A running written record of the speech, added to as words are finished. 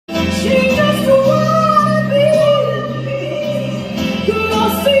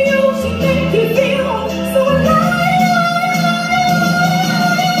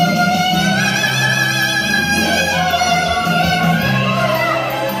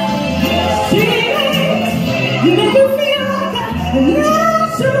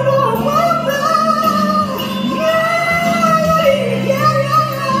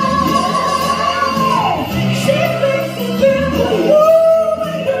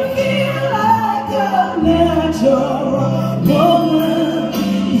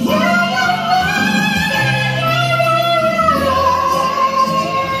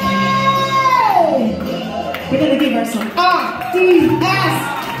We're gonna give her some R-D-S-B-C-T.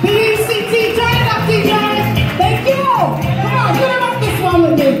 Turn it up, DJ. Thank you. Come on, turn up this one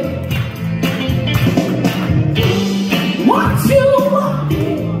with me. What you want,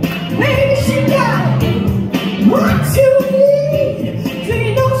 baby, she got it. What you need, do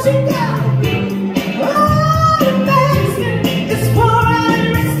you know she got it? All the asking is for our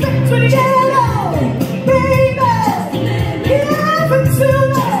respect to the yellow, baby. Give it to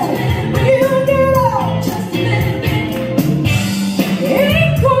me. You get up.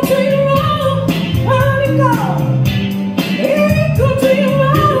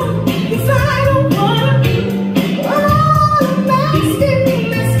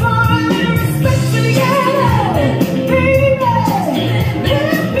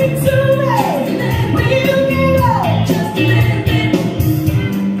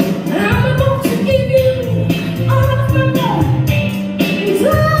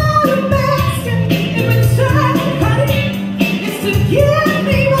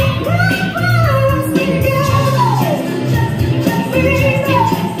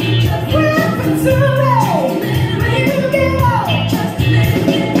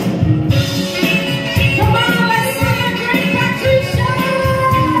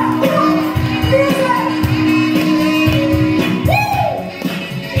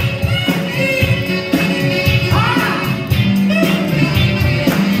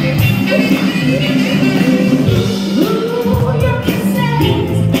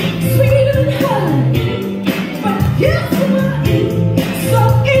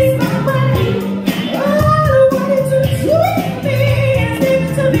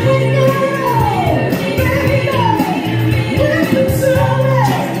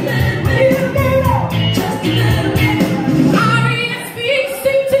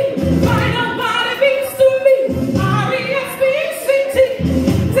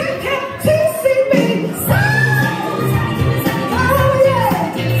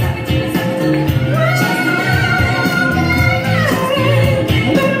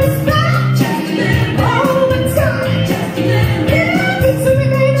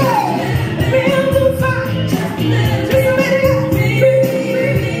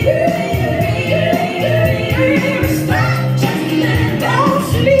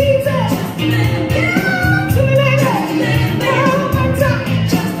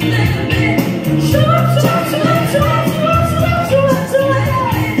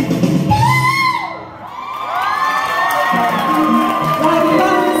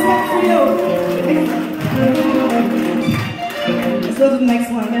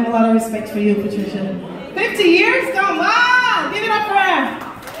 For you, Patricia. 50 years? Come on! Give it up for her!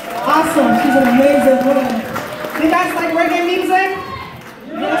 Awesome. She's an amazing woman. You guys like reggae music?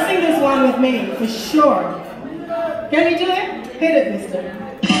 You're gonna sing this one with me, for sure. Can we do it? Hit it, mister.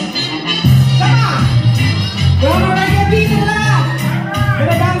 Come on! We're on a reggae beat and laugh.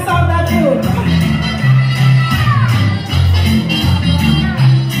 Gonna dance out that tune.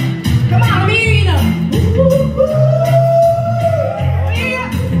 Come on, Mina!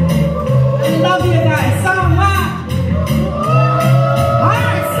 Love you guys so much.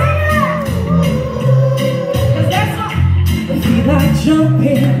 Alright, sing it. 'Cause guess what? I feel like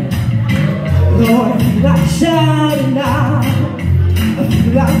jumping, Lord, I feel like shouting now. I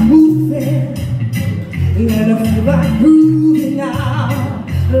feel like moving, and I feel like grooving now.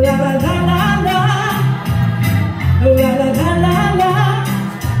 La la la la la, la la la la la,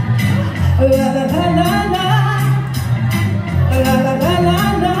 la la la la la, la la la la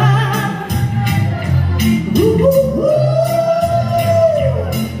la.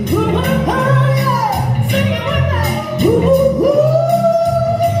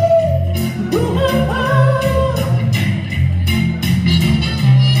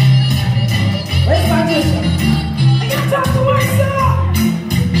 Where's Patricia? I gotta talk to myself.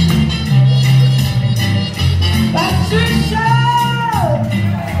 Patricia!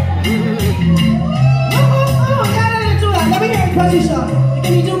 Oh, gotta do that. Let me hear it, Patricia.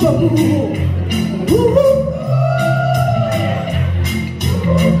 Can you do the boo-boo-boo? Boo-boo!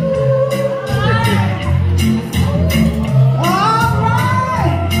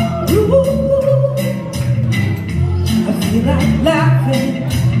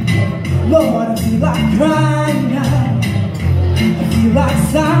 Lord, I feel like crying now. I feel like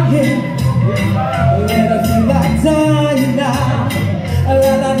sighing. And I feel like dying now. La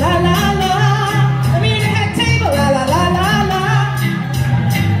la la la la. Let me in that table. La la la la la.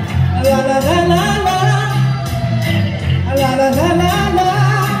 La la la la la. La la la la la.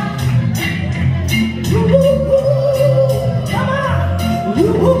 Woo woo woo. Come on.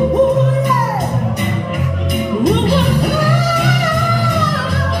 Woo woo woo. Yeah. Woo woo.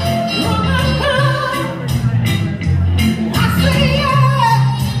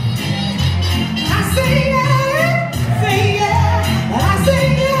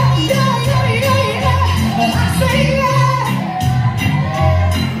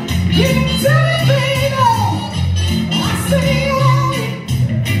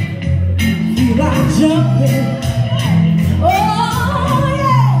 Jumping, oh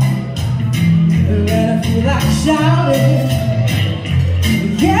yeah, and I feel like shouting,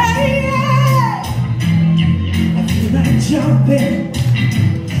 yeah, yeah. I feel like jumping,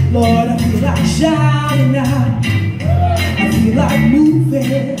 Lord, I feel like shouting now. I feel like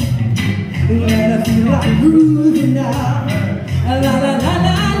moving, and I feel like grooving now. La la la la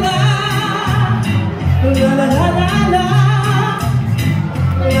la, la la la la la.